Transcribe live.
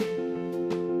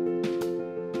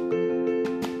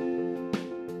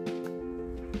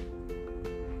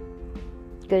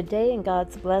Good day and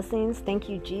God's blessings. Thank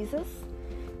you, Jesus.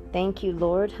 Thank you,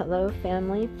 Lord. Hello,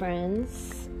 family,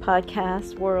 friends,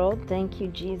 podcast world. Thank you,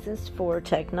 Jesus, for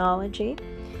technology.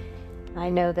 I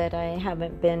know that I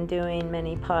haven't been doing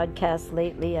many podcasts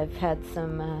lately. I've had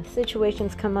some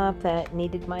situations come up that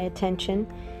needed my attention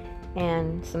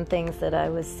and some things that I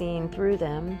was seeing through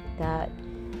them that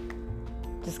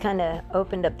just kind of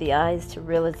opened up the eyes to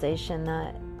realization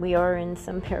that we are in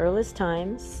some perilous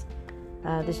times.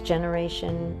 This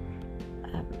generation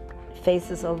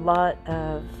faces a lot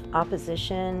of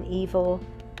opposition, evil,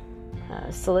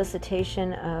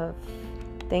 solicitation of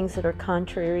things that are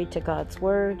contrary to God's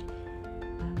word,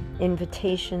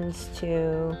 invitations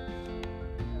to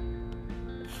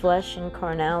flesh and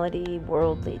carnality,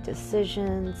 worldly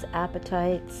decisions,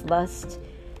 appetites, lust,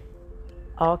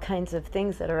 all kinds of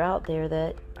things that are out there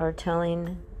that are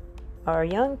telling our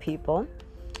young people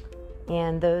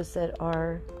and those that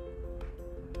are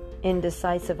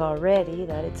indecisive already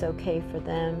that it's okay for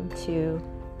them to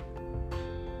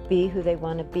be who they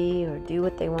want to be or do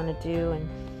what they want to do.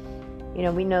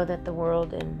 And we know that the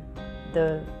world and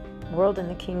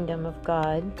the kingdom of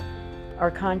God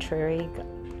are contrary.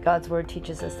 God's word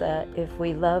teaches us that if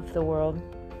we love the world,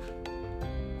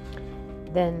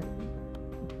 then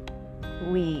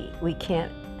we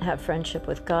can't have friendship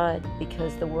with God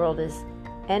because the world is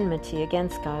enmity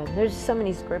against God. There's so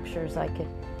many scriptures I could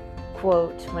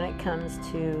quote when it comes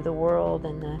to the world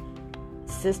and the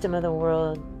system of the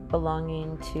world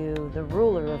belonging to the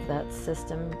ruler of that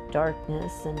system,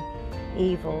 darkness and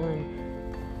evil.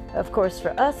 And of course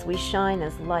for us, we shine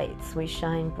as lights. We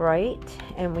shine bright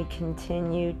and we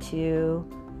continue to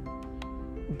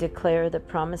declare the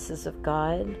promises of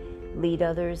God, lead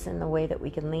others in the way that we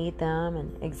can lead them,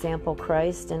 and example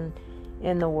Christ in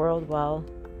the world while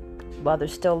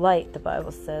there's still light. The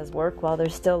Bible says, work while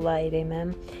there's still light.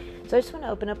 Amen. So I just want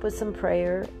to open up with some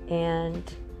prayer and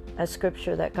a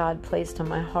scripture that God placed on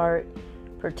my heart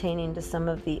pertaining to some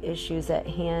of the issues at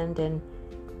hand, and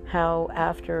how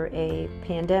after a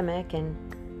pandemic and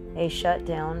a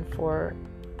shutdown for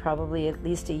probably at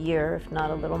least a year, if not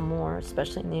a little more,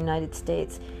 especially in the United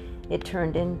States, it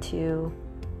turned into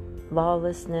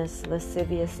lawlessness,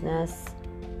 lasciviousness,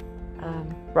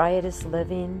 riotous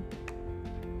living,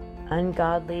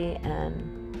 ungodly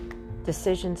and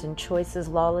decisions and choices,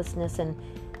 lawlessness. And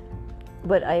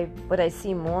what I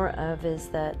see more of is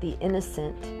that the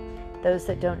innocent, those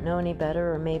that don't know any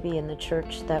better, or maybe in the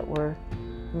church that were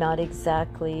not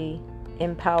exactly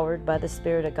empowered by the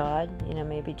Spirit of God,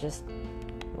 maybe just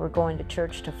were going to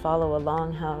church to follow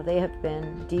along, how they have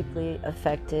been deeply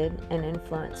affected and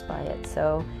influenced by it.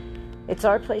 So it's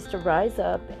our place to rise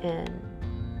up. And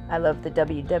I love the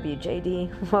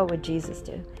WWJD. What would Jesus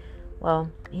do?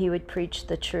 Well, he would preach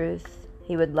the truth.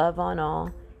 He would love on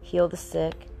all, heal the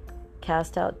sick,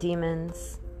 cast out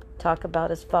demons, talk about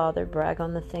his Father, brag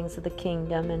on the things of the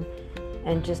kingdom,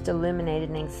 and just illuminate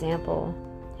an example,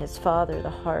 his Father, the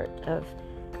heart of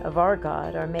our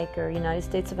God, our Maker, United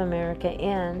States of America,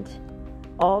 and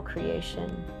all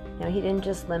creation. He didn't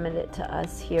just limit it to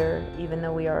us here, even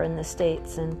though we are in the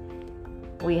States and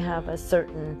we have a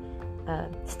certain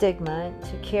stigma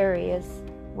to carry as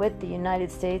with the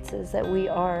United States, is that we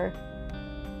are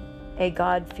a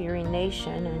God-fearing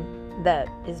nation, and that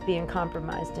is being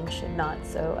compromised and should not.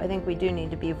 So I think we do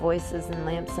need to be voices and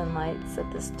lamps and lights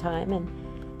at this time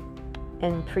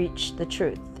and preach the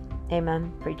truth.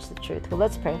 Amen. Preach the truth. Well,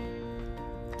 let's pray.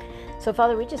 So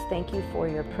Father, we just thank you for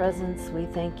your presence. We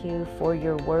thank you for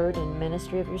your word and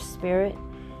ministry of your Spirit,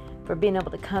 for being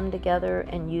able to come together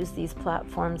and use these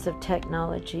platforms of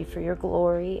technology for your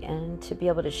glory, and to be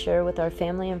able to share with our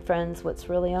family and friends what's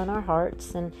really on our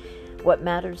hearts and what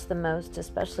matters the most,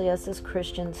 especially us as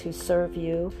Christians who serve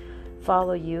you,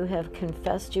 follow you, have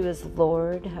confessed you as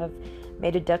Lord, have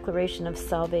made a declaration of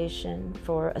salvation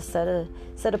for a set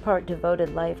apart,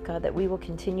 devoted life, God, that we will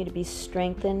continue to be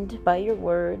strengthened by your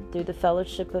word through the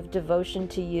fellowship of devotion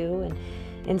to you, and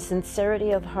in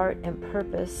sincerity of heart and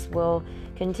purpose will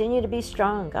continue to be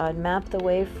strong. God, map the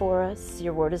way for us.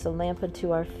 Your word is a lamp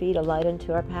unto our feet, a light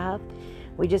unto our path.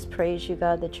 We just praise you,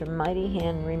 God, that your mighty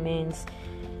hand remains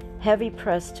heavy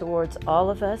pressed towards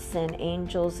all of us, and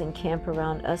angels encamp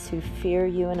around us who fear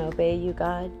you and obey you,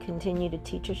 God. Continue to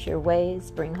teach us your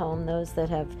ways. Bring home those that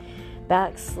have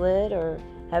backslid or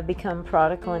have become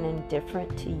prodigal and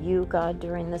indifferent to you, God,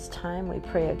 during this time. We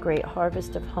pray a great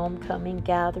harvest of homecoming,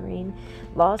 gathering,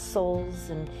 lost souls,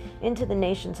 and into the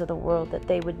nations of the world, that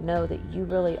they would know that you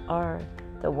really are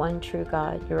the one true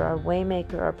God. You're our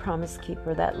waymaker, our promise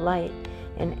keeper, that light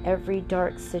in every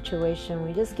dark situation.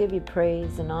 We just give you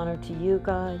praise and honor to you,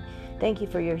 God. Thank you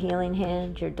for your healing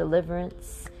hand, your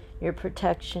deliverance, your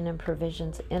protection and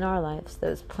provisions in our lives,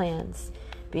 those plans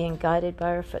being guided by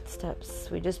our footsteps.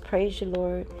 We just praise you,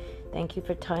 Lord. Thank you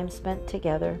for time spent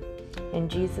together. In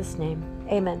Jesus' name,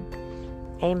 amen.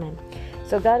 Amen.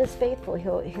 So God is faithful.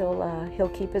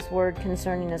 He'll keep his word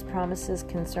concerning his promises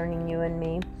concerning you and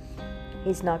me.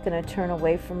 He's not going to turn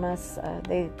away from us.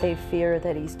 They fear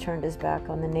that he's turned his back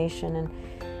on the nation, and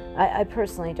I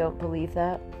personally don't believe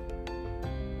that.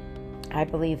 I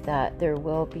believe that there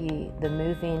will be the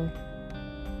moving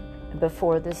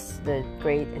before the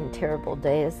great and terrible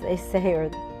day, as they say, or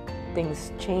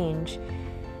things change,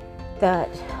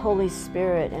 that Holy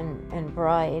Spirit and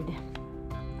bride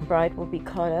will be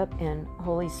caught up, and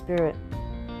Holy Spirit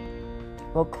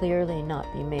will clearly not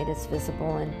be made as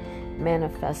visible and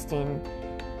manifesting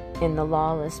in the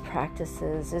lawless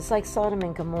practices. It's like Sodom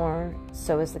and Gomorrah,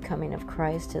 so is the coming of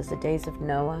Christ, as the days of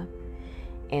Noah.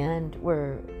 And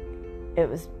it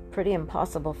was pretty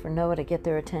impossible for Noah to get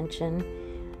their attention.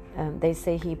 They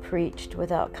say he preached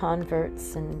without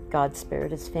converts, and God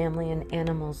spared his family and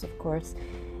animals, of course.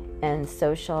 And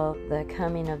so shall the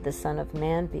coming of the Son of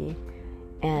Man be.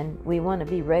 And we want to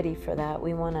be ready for that.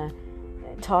 We want to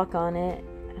talk on it,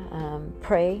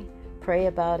 pray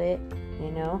about it,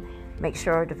 make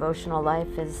sure our devotional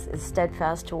life is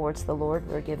steadfast towards the Lord.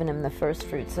 We're giving him the first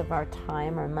fruits of our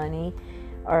time, our money,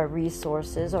 our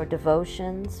resources, our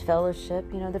devotions, fellowship,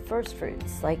 the first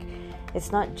fruits. Like,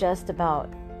 it's not just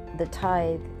about the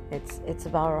tithe, it's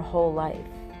about our whole life.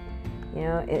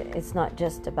 It's not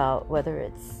just about whether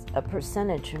it's a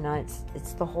percentage or not.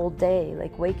 It's the whole day.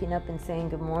 Like, waking up and saying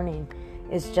good morning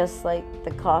is just like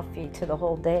the coffee to the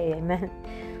whole day. Amen.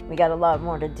 We got a lot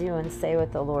more to do and say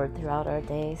with the Lord throughout our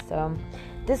day. So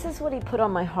this is what he put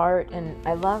on my heart, and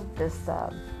I love this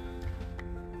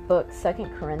book, 2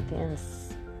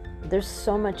 Corinthians. There's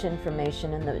so much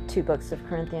information in the 2 books of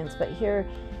Corinthians, but here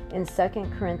in 2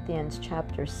 Corinthians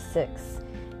chapter 6,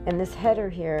 and this header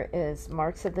here is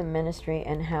marks of the ministry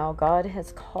and how God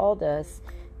has called us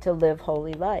to live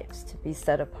holy lives, to be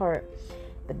set apart.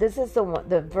 But this is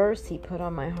the verse he put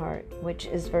on my heart, which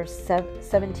is verse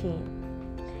 17.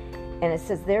 And it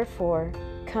says, "Therefore,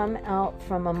 come out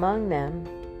from among them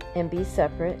and be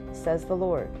separate, says the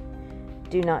Lord.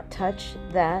 Do not touch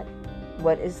that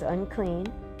what is unclean,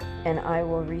 and I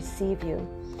will receive you."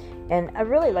 And I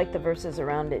really like the verses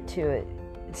around it too.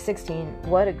 16,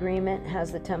 "What agreement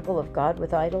has the temple of God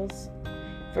with idols?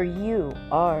 For you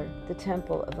are the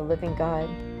temple of the living God.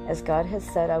 As God has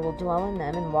said, I will dwell in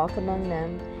them and walk among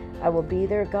them. I will be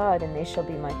their God, and they shall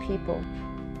be my people."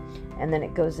 And then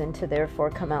it goes into, "Therefore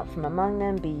come out from among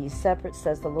them, be ye separate,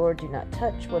 says the Lord. Do not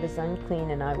touch what is unclean,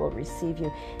 and I will receive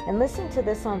you." And listen to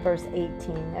this on verse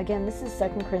 18. Again, this is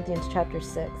 2 Corinthians chapter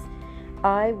 6.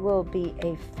 "I will be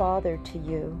a father to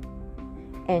you,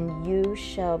 and you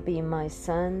shall be my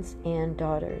sons and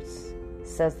daughters,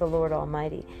 says the Lord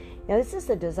Almighty." Now, this is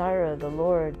the desire of the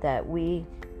Lord, that we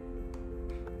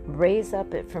raise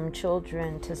up it from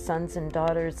children to sons and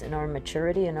daughters in our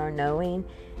maturity and our knowing.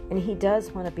 And he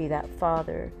does want to be that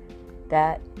father,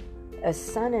 that a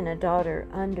son and a daughter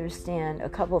understand a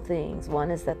couple things. One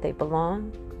is that they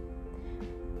belong.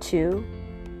 2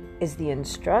 is the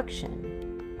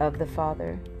instruction of the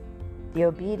father, the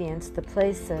obedience, the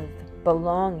place of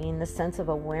belonging, the sense of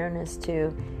awareness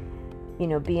to,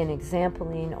 be an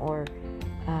exempling or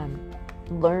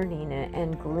learning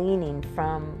and gleaning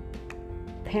from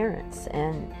parents.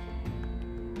 And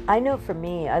I know for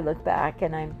me, I look back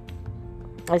and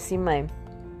I see my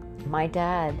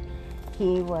dad.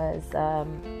 He was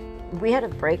we had a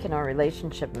break in our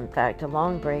relationship. In fact, a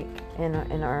long break in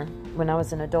our when I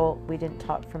was an adult. We didn't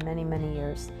talk for many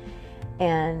years.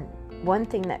 And one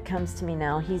thing that comes to me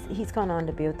now, he's gone on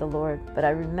to be with the Lord, but I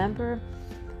remember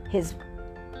his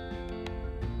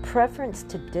preference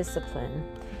to discipline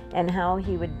and how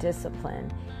he would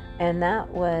discipline, and that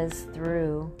was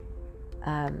through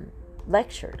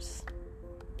lectures.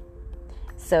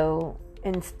 So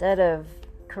instead of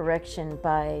correction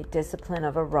by discipline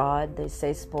of a rod, they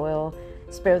say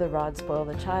spare the rod, spoil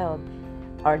the child.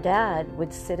 Our dad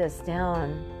would sit us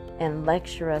down and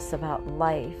lecture us about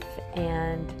life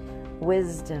and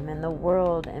wisdom and the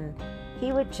world, and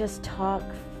he would just talk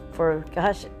for,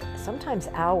 sometimes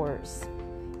hours,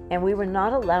 and we were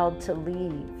not allowed to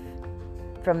leave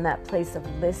from that place of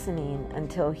listening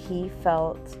until he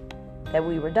felt that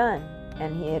we were done,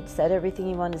 and he had said everything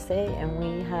he wanted to say, and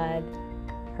we had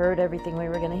heard everything we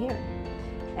were going to hear.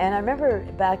 And I remember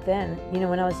back then,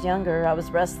 when I was younger, I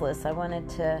was restless. I wanted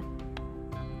to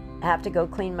have to go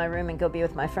clean my room and go be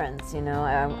with my friends.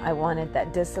 I wanted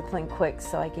that discipline quick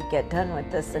so I could get done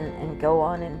with this and go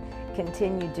on and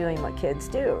continue doing what kids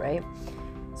do, right?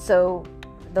 So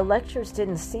the lectures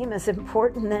didn't seem as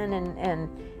important then, and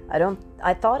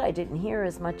I thought I didn't hear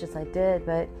as much as I did,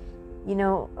 but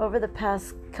over the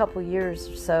past couple years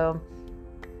or so,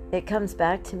 it comes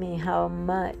back to me how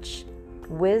much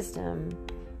wisdom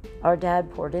our dad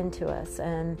poured into us.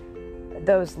 And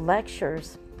those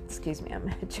lectures, excuse me,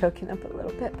 I'm choking up a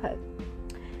little bit, but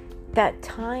that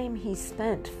time he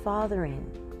spent fathering,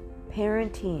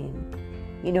 parenting,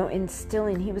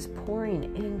 instilling, he was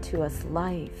pouring into us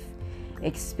life,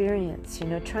 experience,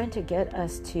 trying to get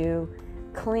us to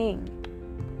cling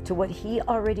to what he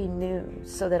already knew,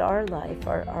 so that our life,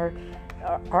 our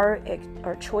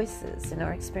choices and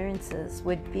our experiences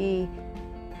would be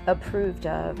approved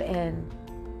of and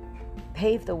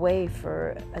pave the way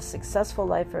for a successful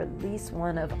life, or at least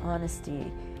one of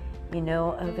honesty,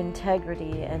 of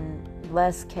integrity and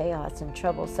less chaos and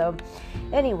trouble. So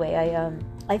anyway,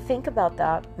 I think about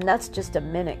that, and that's just a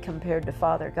minute compared to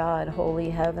Father God, Holy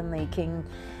Heavenly King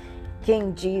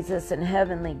Jesus, and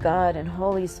Heavenly God and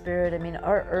Holy Spirit. I mean,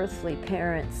 our earthly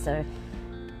parents,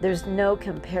 there's no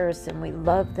comparison. We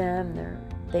love them.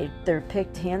 They're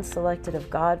picked, hand-selected of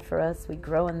God for us. We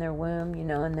grow in their womb,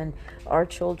 and then our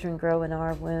children grow in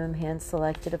our womb,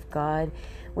 hand-selected of God.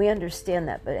 We understand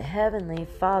that, but Heavenly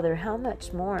Father, how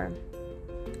much more?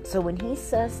 So when he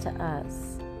says to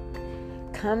us,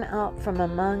 come out from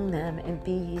among them and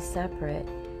be ye separate,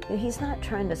 he's not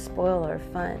trying to spoil our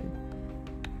fun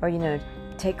or,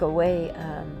 take away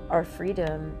our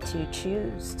freedom to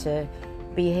choose to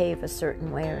behave a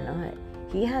certain way or not.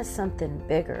 He has something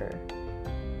bigger,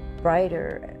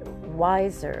 brighter,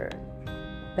 wiser,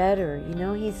 better.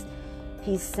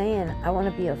 He's saying, I want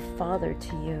to be a father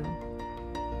to you.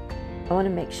 I want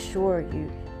to make sure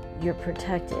you're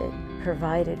protected,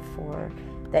 provided for,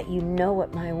 that you know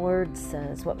what my word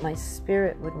says, what my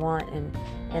spirit would want.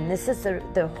 And this is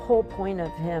the whole point of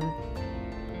him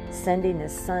sending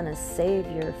his son as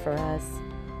Savior for us.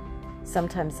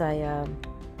 Sometimes I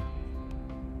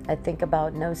think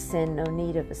about no sin, no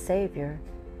need of a Savior.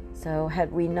 So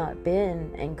had we not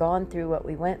been and gone through what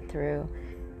we went through,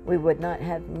 we would not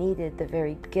have needed the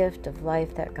very gift of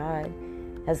life that God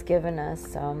has given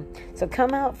us. So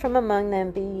come out from among them,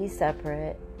 be ye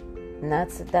separate. And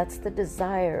that's the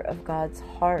desire of God's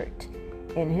heart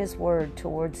in his word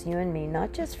towards you and me,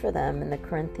 not just for them in the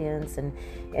Corinthians and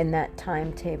in that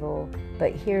timetable,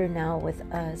 but here now with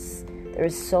us. There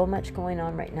is so much going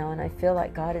on right now, and I feel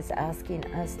like God is asking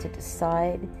us to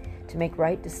decide, to make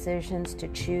right decisions, to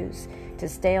choose, to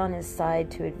stay on his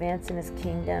side, to advance in his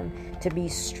kingdom, to be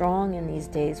strong in these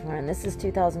days we're in. This is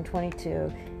 2022,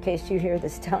 in case you hear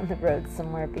this down the road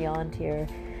somewhere beyond here.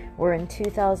 We're in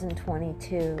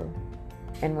 2022,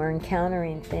 and we're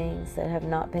encountering things that have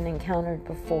not been encountered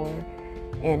before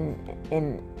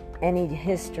in any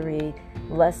history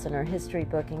lesson or history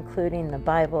book, including the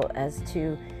Bible, as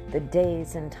to the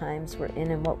days and times we're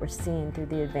in and what we're seeing through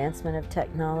the advancement of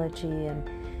technology and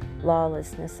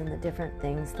lawlessness and the different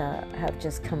things that have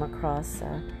just come across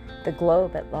the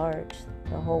globe at large,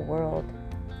 the whole world.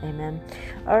 Amen.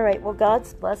 All right, well,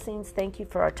 God's blessings. Thank you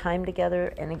for our time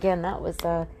together. And again, that was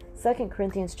 2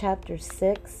 Corinthians chapter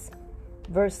 6,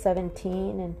 verse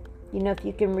 17. And, if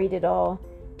you can read it all,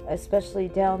 especially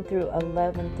down through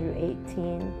 11 through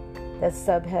 18, that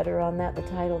subheader on that, the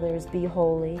title there is Be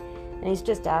Holy. And he's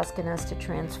just asking us to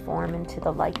transform into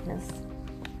the likeness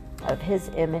of his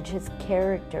image, his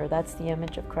character. That's the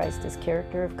image of Christ, his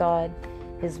character of God,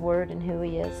 his word, and who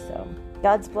he is. So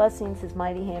God's blessings, his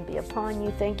mighty hand be upon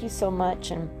you. Thank you so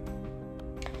much. And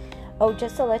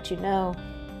just to let you know,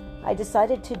 I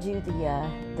decided to do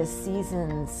the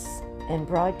seasons and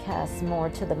broadcasts more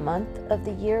to the month of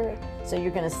the year. So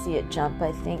you're going to see it jump,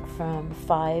 I think, from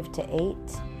 5 to 8,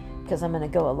 because I'm going to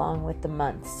go along with the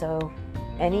month. So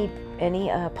any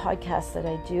podcasts that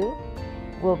I do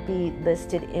will be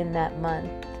listed in that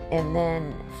month, and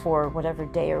then for whatever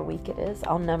day or week it is,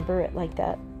 I'll number it like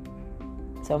that.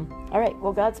 So, all right,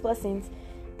 well, God's blessings.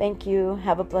 Thank you.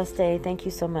 Have a blessed day. Thank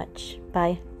you so much.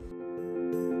 Bye.